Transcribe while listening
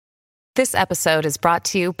This episode is brought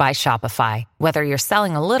to you by Shopify. Whether you're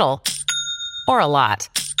selling a little or a lot,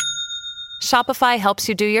 Shopify helps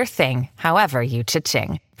you do your thing, however you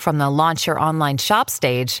cha-ching. From the launch your online shop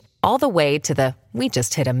stage, all the way to the we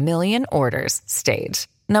just hit 1 million orders stage.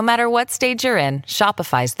 No matter what stage you're in,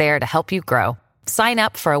 Shopify's there to help you grow. Sign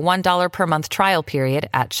up for a $1 per month trial period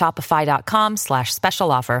at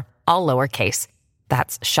shopify.com/special offer, all lowercase.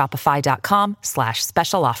 That's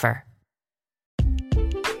shopify.com/special offer.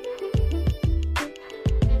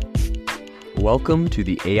 Welcome to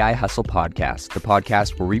the AI Hustle Podcast, the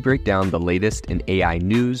podcast where we break down the latest in AI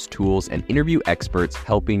news, tools, and interview experts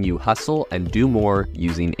helping you hustle and do more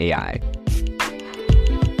using AI.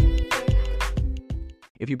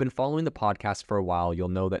 If you've been following the podcast for a while, you'll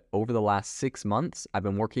know that over the last 6 months, I've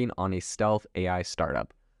been working on a stealth AI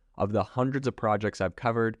startup. Of the hundreds of projects I've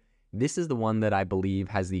covered, this is the one that I believe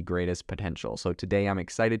has the greatest potential. So today I'm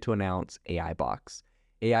excited to announce AIBox.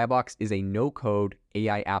 AIBox is a no-code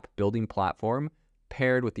AI app building platform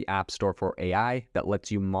paired with the App Store for AI that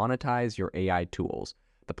lets you monetize your AI tools.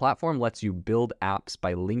 The platform lets you build apps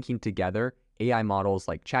by linking together AI models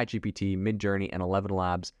like ChatGPT, Midjourney, and 11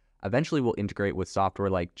 Labs. Eventually will integrate with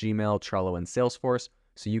software like Gmail, Trello, and Salesforce,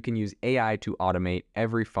 so you can use AI to automate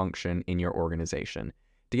every function in your organization.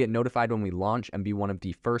 To get notified when we launch and be one of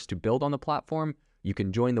the first to build on the platform, you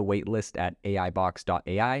can join the waitlist at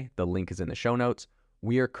aibox.ai. The link is in the show notes.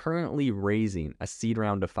 We are currently raising a seed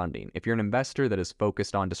round of funding. If you're an investor that is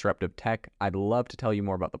focused on disruptive tech, I'd love to tell you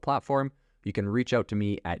more about the platform. You can reach out to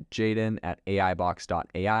me at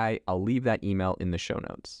jaden@aibox.ai. I'll leave that email in the show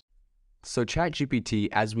notes. So ChatGPT,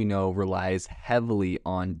 as we know, relies heavily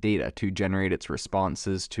on data to generate its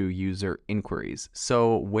responses to user inquiries.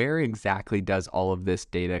 So where exactly does all of this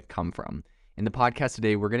data come from? In the podcast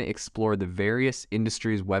today, we're going to explore the various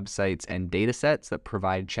industries, websites, and data sets that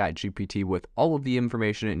provide ChatGPT with all of the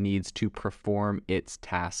information it needs to perform its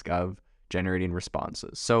task of generating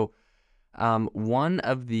responses. So one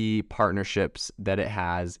of the partnerships that it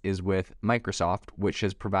has is with Microsoft, which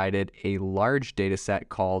has provided a large data set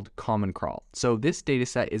called Common Crawl. So this data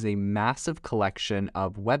set is a massive collection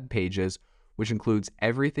of web pages, which includes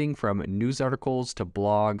everything from news articles to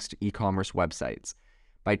blogs to e-commerce websites.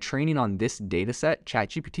 By training on this dataset,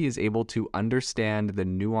 ChatGPT is able to understand the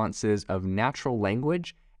nuances of natural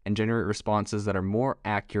language and generate responses that are more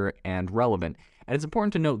accurate and relevant. And it's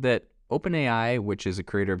important to note that OpenAI, which is a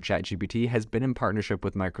creator of ChatGPT, has been in partnership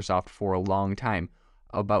with Microsoft for a long time.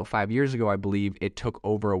 About 5 years ago, I believe, it took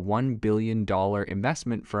over a $1 billion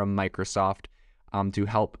investment from Microsoft to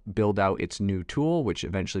help build out its new tool, which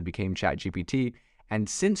eventually became ChatGPT. And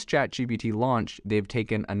since ChatGPT launched, they've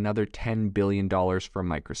taken another $10 billion from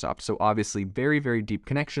Microsoft. So obviously very, very deep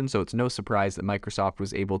connection. So it's no surprise that Microsoft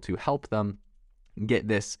was able to help them get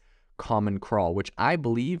this Common Crawl, which I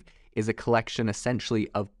believe is a collection essentially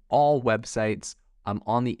of all websites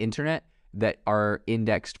on the internet that are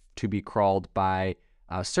indexed to be crawled by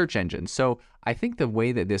search engines. So I think the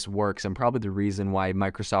way that this works, and probably the reason why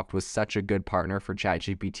Microsoft was such a good partner for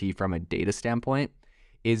ChatGPT from a data standpoint,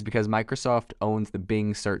 is because Microsoft owns the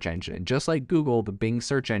Bing search engine. Just like Google, the Bing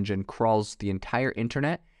search engine crawls the entire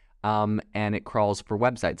internet, and it crawls for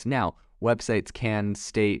websites. Now, websites can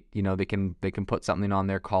state, they can put something on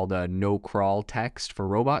there called a no crawl text for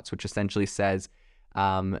robots, which essentially says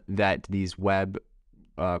that these web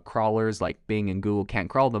crawlers like Bing and Google can't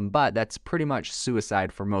crawl them, but that's pretty much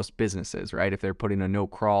suicide for most businesses, right? If they're putting a no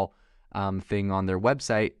crawl thing on their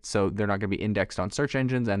website, so they're not going to be indexed on search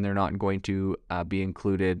engines, and they're not going to be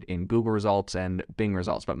included in Google results and Bing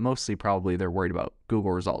results, but mostly probably they're worried about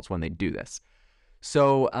Google results when they do this.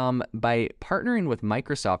 So by partnering with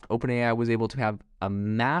Microsoft, OpenAI was able to have a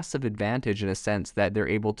massive advantage in a sense that they're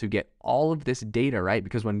able to get all of this data, right?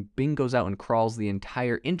 Because when Bing goes out and crawls the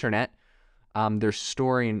entire internet, they're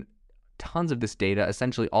storing tons of this data,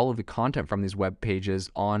 essentially all of the content from these web pages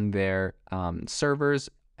on their servers.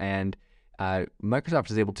 And Microsoft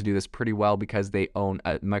is able to do this pretty well because they own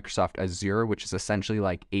Microsoft Azure, which is essentially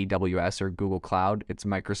like AWS or Google Cloud. It's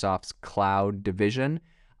Microsoft's cloud division.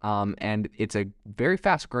 And it's a very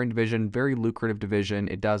fast-growing division, very lucrative division.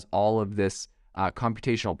 It does all of this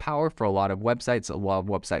computational power for a lot of websites, a lot of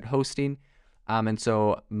website hosting. And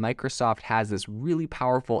so Microsoft has this really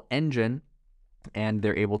powerful engine, and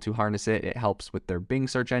they're able to harness it. It helps with their Bing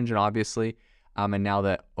search engine, obviously. And now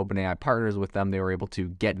that OpenAI partners with them, they were able to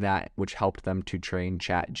get that, which helped them to train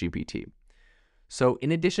ChatGPT. So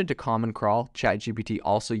in addition to Common Crawl, ChatGPT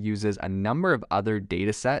also uses a number of other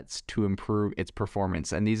data sets to improve its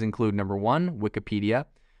performance. And these include, number one, Wikipedia.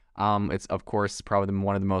 It's, of course, probably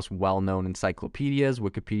one of the most well-known encyclopedias.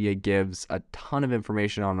 Wikipedia gives a ton of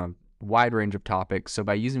information on wide range of topics. So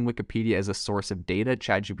by using Wikipedia as a source of data,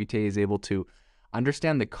 ChatGPT is able to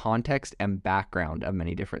understand the context and background of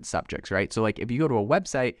many different subjects, right? So like if you go to a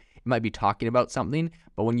website, it might be talking about something,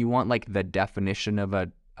 but when you want like the definition of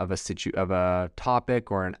a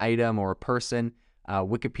topic or an item or a person,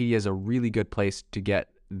 Wikipedia is a really good place to get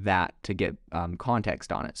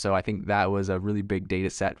context on it. So I think that was a really big data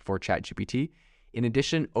set for ChatGPT. In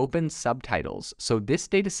addition, open subtitles. So this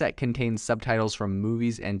data set contains subtitles from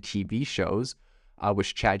movies and TV shows,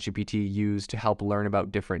 which ChatGPT used to help learn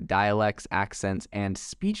about different dialects, accents, and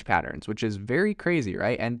speech patterns, which is very crazy,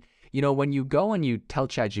 right? And, when you go and you tell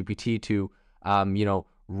ChatGPT to,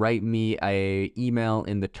 write me a email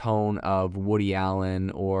in the tone of Woody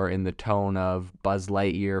Allen or in the tone of Buzz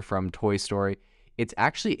Lightyear from Toy Story, it's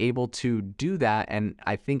actually able to do that. And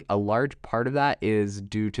I think a large part of that is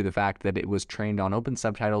due to the fact that it was trained on open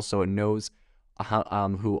subtitles, so it knows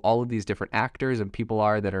who all of these different actors and people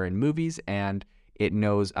are that are in movies, and it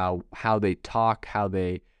knows how they talk,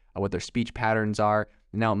 what their speech patterns are.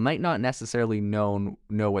 Now, it might not necessarily know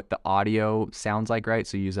what the audio sounds like, right?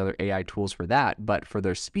 So you use other AI tools for that. But for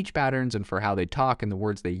their speech patterns and for how they talk and the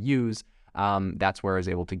words they use, that's where I was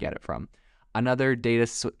able to get it from. Another data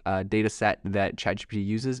set that ChatGPT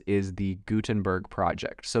uses is the Gutenberg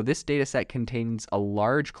project. So this data set contains a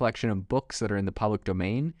large collection of books that are in the public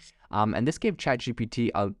domain. And this gave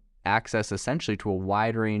ChatGPT access essentially to a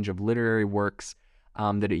wide range of literary works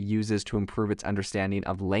that it uses to improve its understanding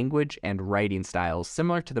of language and writing styles.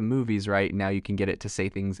 Similar to the movies, right? Now you can get it to say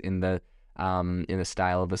things in the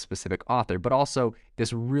style of a specific author, but also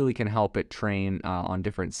this really can help it train on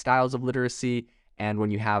different styles of literacy. And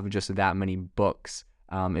when you have just that many books,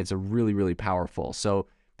 it's a really, really powerful. So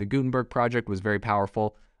the Gutenberg project was very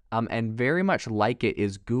powerful. And very much like it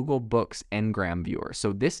is Google Books Ngram Viewer.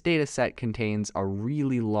 So this data set contains a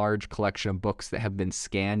really large collection of books that have been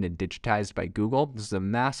scanned and digitized by Google. This is a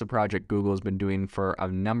massive project Google has been doing for a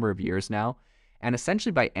number of years now. And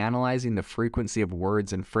essentially by analyzing the frequency of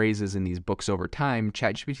words and phrases in these books over time,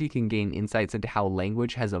 ChatGPT can gain insights into how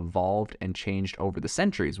language has evolved and changed over the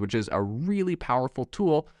centuries, which is a really powerful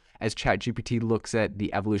tool as ChatGPT looks at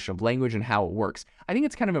the evolution of language and how it works. I think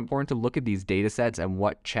it's kind of important to look at these data sets and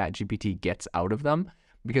what ChatGPT gets out of them,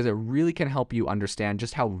 because it really can help you understand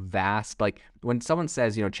just how vast, like when someone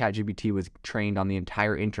says, ChatGPT was trained on the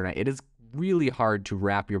entire internet, it is really hard to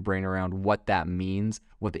wrap your brain around what that means,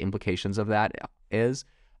 what the implications of that is.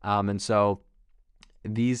 And so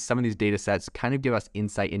some of these data sets kind of give us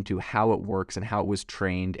insight into how it works and how it was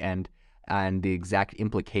trained and the exact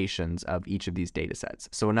implications of each of these data sets.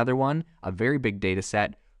 So another one, a very big data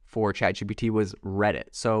set for ChatGPT was Reddit.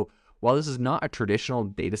 So while this is not a traditional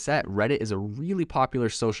data set, Reddit is a really popular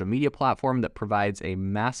social media platform that provides a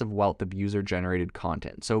massive wealth of user-generated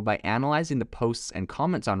content. So by analyzing the posts and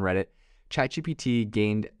comments on Reddit, ChatGPT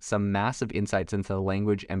gained some massive insights into the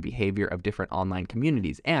language and behavior of different online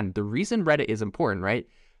communities. And the reason Reddit is important, right?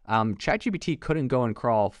 ChatGPT couldn't go and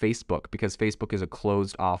crawl Facebook because Facebook is a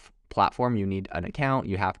closed off platform. You need an account,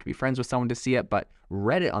 you have to be friends with someone to see it. But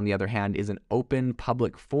Reddit, on the other hand, is an open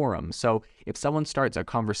public forum. So if someone starts a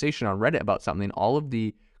conversation on Reddit about something, all of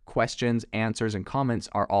the questions, answers, and comments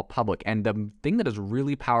are all public. And the thing that is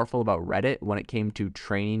really powerful about Reddit when it came to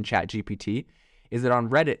training ChatGPT is that on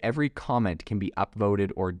Reddit, every comment can be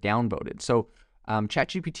upvoted or downvoted. So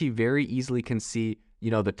ChatGPT very easily can see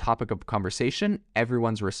the topic of conversation,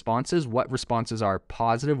 everyone's responses, what responses are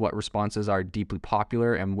positive, what responses are deeply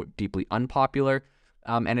popular and what deeply unpopular.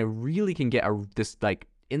 And it really can get this like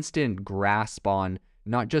instant grasp on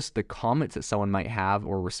not just the comments that someone might have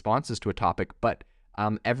or responses to a topic, but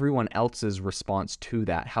everyone else's response to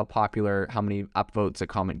that, how popular, how many upvotes a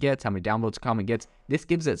comment gets, how many downvotes a comment gets. This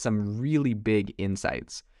gives it some really big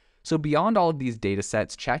insights. So beyond all of these data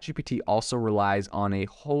sets, ChatGPT also relies on a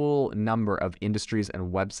whole number of industries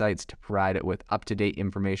and websites to provide it with up-to-date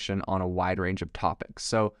information on a wide range of topics.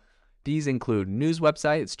 So these include news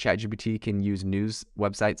websites. ChatGPT can use news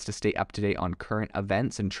websites to stay up-to-date on current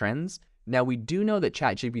events and trends. Now, we do know that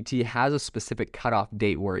ChatGPT has a specific cutoff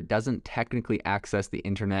date where it doesn't technically access the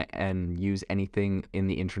internet and use anything in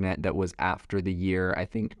the internet that was after the year, I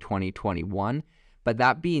think, 2021. But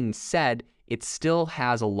that being said, it still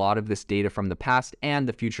has a lot of this data from the past, and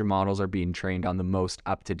the future models are being trained on the most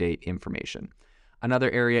up-to-date information.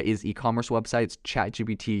 Another area is e-commerce websites.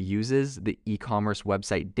 ChatGPT uses the e-commerce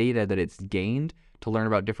website data that it's gained to learn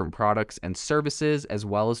about different products and services, as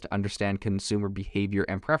well as to understand consumer behavior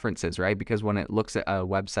and preferences, right? Because when it looks at a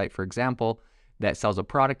website, for example, that sells a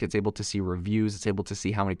product, it's able to see reviews, it's able to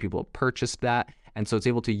see how many people have purchased that, and so it's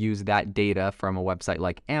able to use that data from a website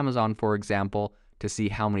like Amazon, for example, to see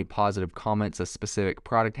how many positive comments a specific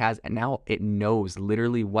product has. And now it knows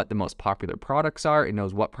literally what the most popular products are. It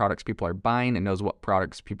knows what products people are buying. It knows what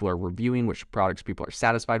products people are reviewing, which products people are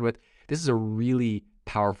satisfied with. This is a really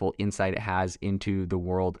powerful insight it has into the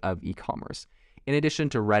world of e-commerce. In addition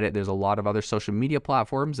to Reddit, there's a lot of other social media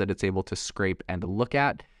platforms that it's able to scrape and look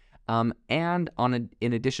at. In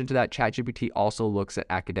addition to that, ChatGPT also looks at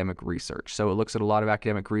academic research. So it looks at a lot of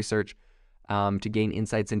academic research to gain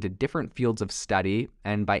insights into different fields of study.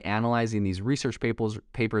 And by analyzing these research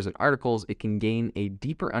papers and articles, it can gain a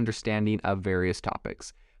deeper understanding of various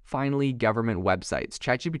topics. Finally, government websites.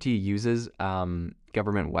 ChatGPT uses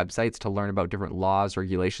government websites to learn about different laws,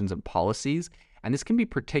 regulations, and policies. And this can be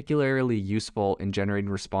particularly useful in generating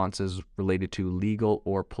responses related to legal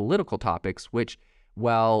or political topics, which,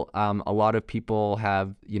 well, a lot of people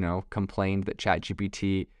have, complained that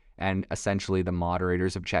ChatGPT and essentially the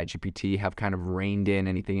moderators of ChatGPT have kind of reined in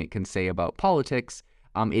anything it can say about politics.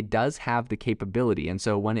 It does have the capability. And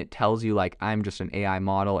so when it tells you, like, I'm just an AI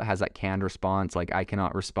model, it has that canned response, like, I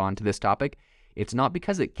cannot respond to this topic, it's not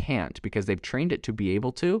because it can't, because they've trained it to be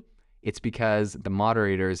able to. It's because the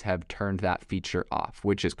moderators have turned that feature off,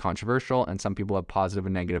 which is controversial, and some people have positive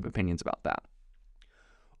and negative opinions about that.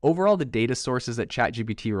 Overall, the data sources that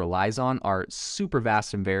ChatGPT relies on are super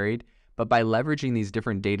vast and varied, but by leveraging these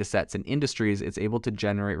different data sets and industries, it's able to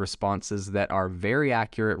generate responses that are very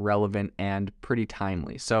accurate, relevant, and pretty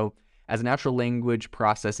timely. So as natural language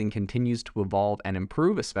processing continues to evolve and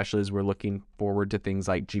improve, especially as we're looking forward to things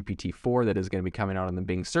like GPT-4 that is going to be coming out on the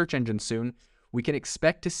Bing search engine soon, we can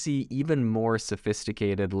expect to see even more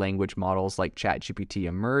sophisticated language models like ChatGPT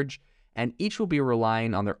emerge, and each will be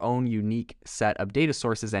relying on their own unique set of data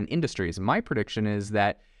sources and industries. My prediction is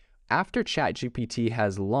that after ChatGPT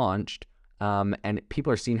has launched and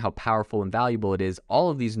people are seeing how powerful and valuable it is, all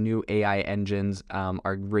of these new AI engines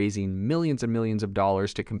are raising millions and millions of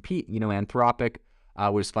dollars to compete. Anthropic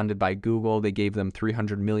was funded by Google. They gave them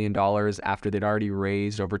 $300 million after they'd already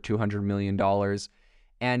raised over $200 million.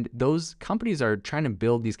 And those companies are trying to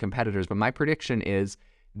build these competitors. But my prediction is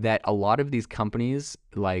that a lot of these companies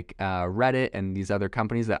like Reddit and these other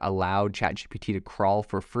companies that allowed ChatGPT to crawl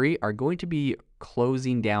for free are going to be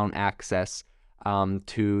closing down access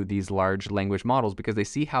to these large language models because they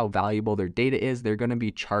see how valuable their data is. They're going to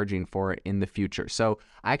be charging for it in the future. So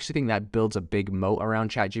I actually think that builds a big moat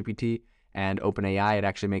around ChatGPT and OpenAI. It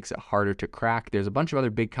actually makes it harder to crack. There's a bunch of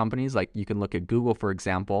other big companies, like you can look at Google, for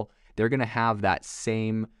example. They're going to have that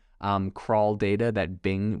same crawl data that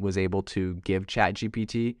Bing was able to give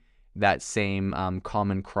ChatGPT, that same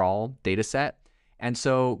common crawl data set. And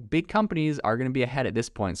so big companies are going to be ahead at this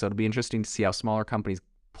point. So it'll be interesting to see how smaller companies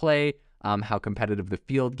play, how competitive the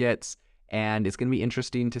field gets. And it's going to be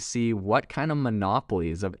interesting to see what kind of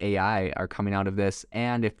monopolies of AI are coming out of this,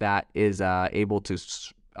 and if that is able to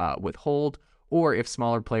withhold, or if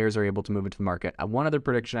smaller players are able to move into the market. One other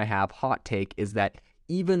prediction I have, hot take, is that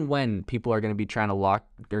even when people are going to be try to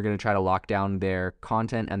lock down their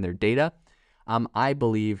content and their data, I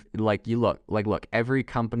believe, look, every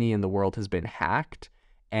company in the world has been hacked,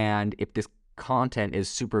 and if this content is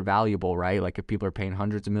super valuable, right? Like if people are paying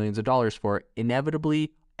hundreds of millions of dollars for it,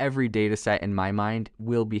 inevitably every data set in my mind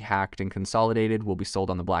will be hacked and consolidated, will be sold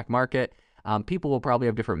on the black market. People will probably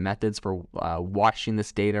have different methods for washing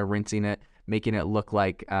this data, rinsing it, making it look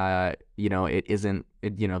like, it isn't, they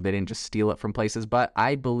didn't just steal it from places. But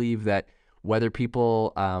I believe that whether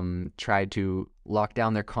people try to lock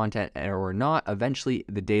down their content or not, eventually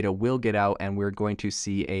the data will get out, and we're going to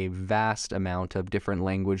see a vast amount of different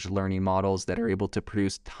language learning models that are able to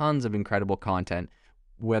produce tons of incredible content,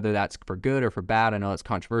 whether that's for good or for bad. I know it's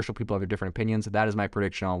controversial. People have different opinions. That is my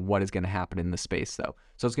prediction on what is going to happen in this space, though.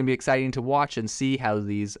 So it's going to be exciting to watch and see how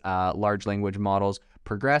these large language models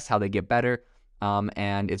progress, how they get better.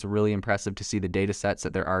 And it's really impressive to see the data sets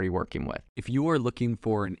that they're already working with. If you are looking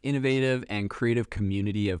for an innovative and creative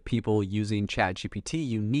community of people using ChatGPT,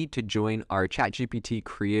 you need to join our ChatGPT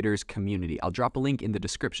creators community. I'll drop a link in the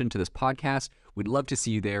description to this podcast. We'd love to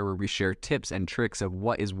see you there, where we share tips and tricks of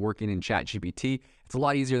what is working in ChatGPT. It's a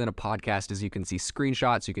lot easier than a podcast, as you can see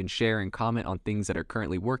screenshots, you can share and comment on things that are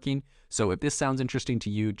currently working. So if this sounds interesting to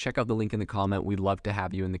you, check out the link in the comment. We'd love to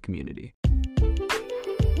have you in the community.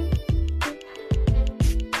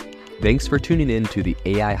 Thanks for tuning in to the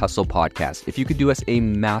AI Hustle podcast. If you could do us a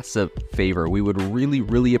massive favor, we would really,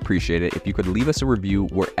 really appreciate it if you could leave us a review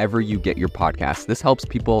wherever you get your podcasts. This helps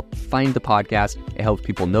people find the podcast. It helps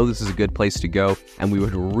people know this is a good place to go. And we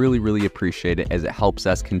would really, really appreciate it, as it helps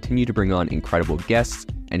us continue to bring on incredible guests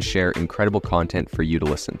and share incredible content for you to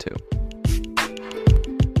listen to.